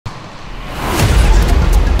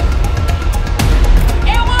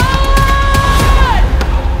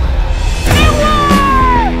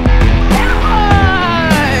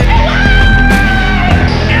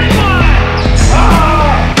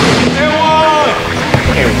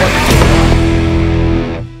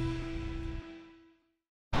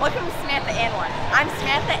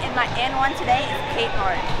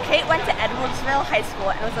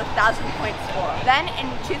school and was a 1,000-point scorer. Then in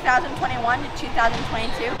 2021 to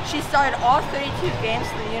 2022, she started all 32 games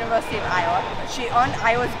for the University of Iowa. She earned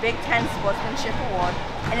Iowa's Big Ten Sportsmanship Award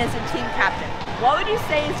and is a team captain. What would you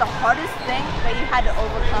say is the hardest thing that you had to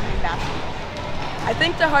overcome in basketball? I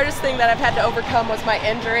think the hardest thing that I've had to overcome was my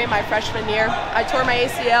injury my freshman year. I tore my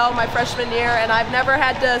ACL my freshman year, and I've never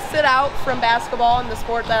had to sit out from basketball in the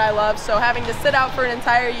sport that I love, so having to sit out for an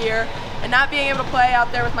entire year and not being able to play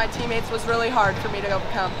out there with my teammates was really hard for me to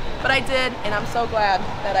overcome. But I did, and I'm so glad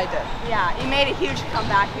that I did. Yeah, you made a huge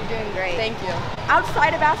comeback. You're doing great. Thank you.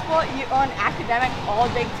 Outside of basketball, you earn academic all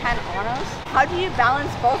Big Ten honors. How do you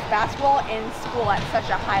balance both basketball and school at such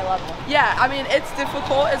a high level? Yeah, I mean, it's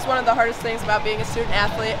difficult. It's one of the hardest things about being a student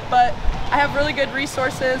athlete, but I have really good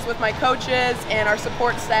resources with my coaches and our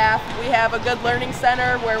support staff. We have a good learning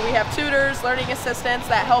center where we have tutors, learning assistants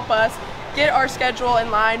that help us get our schedule in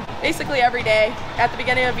line basically every day. At the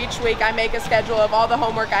beginning of each week, I make a schedule of all the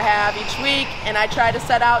homework I have each week, and I try to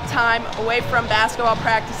set out time away from basketball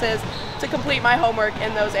practices to complete my homework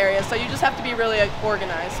in those areas. So you just have to be really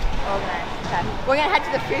organized. Okay. We're gonna head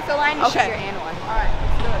to the free throw line and shoot your and one. All right,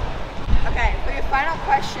 let's do it. Okay, for your final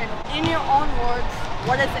question, in your own words,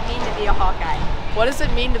 what does it mean to be a Hawkeye? What does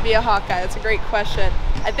it mean to be a Hawkeye? That's a great question.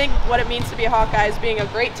 I think what it means to be a Hawkeye is being a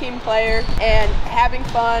great team player and having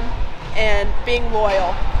fun and being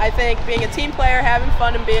loyal. I think being a team player, having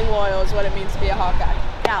fun, and being loyal is what it means to be a Hawkeye.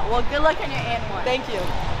 Yeah, well, good luck on your and one. Thank you.